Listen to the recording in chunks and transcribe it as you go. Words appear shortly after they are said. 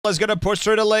Is going to push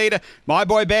through to lead. My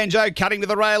Boy Banjo cutting to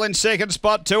the rail in second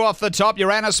spot. 2 off the top.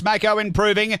 Uranus Mako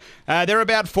improving. They're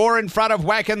about 4 in front of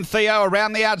Whack and Theo.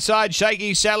 Around the outside,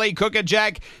 Shaky Sally, Cooker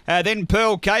Jack, then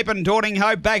Pearl Cape and Dawning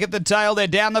Hope back at the tail. They're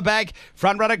down the back.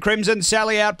 Front runner Crimson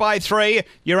Sally out by 3.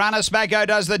 Uranus Mako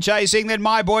does the chasing. Then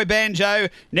My Boy Banjo.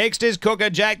 Next is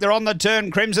Cooker Jack. They're on the turn.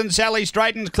 Crimson Sally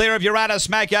straightens clear of Uranus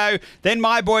Mako. Then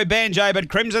My Boy Banjo, but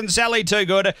Crimson Sally too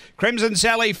good. Crimson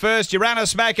Sally first.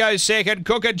 Uranus Mako second.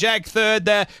 Cooker Jack third.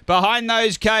 Behind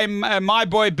those came My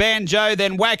Boy Banjo,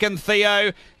 then Whack and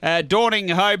Theo, Dawning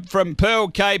Hope from Pearl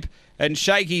Cape, and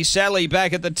Shaky Sally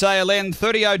back at the tail end.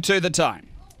 30:02 the time.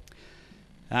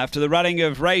 After the running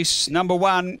of race number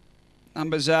 1,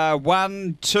 numbers are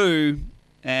 1, 2,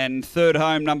 and third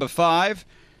home number 5.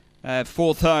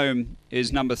 Fourth home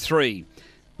is number 3.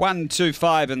 1, 2,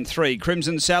 5 and 3.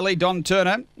 Crimson Sally, Don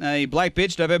Turner, a black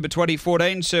bitch, November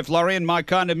 2014. Surf Lorien, My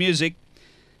Kind of Music.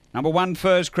 Number 1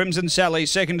 first, Crimson Sally.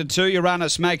 Second to 2,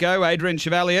 Uranus Mako, Adrian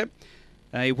Chevalier.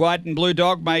 A white and blue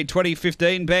dog, May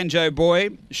 2015, Banjo Boy,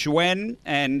 Schwen,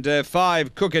 and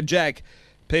 5, Cooker Jack.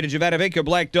 Peter Jovanovic, a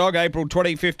black dog, April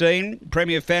 2015,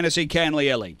 Premier Fantasy, Canley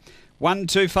Ellie. 1,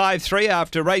 2, 5, 3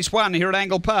 after race 1 here at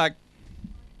Angle Park.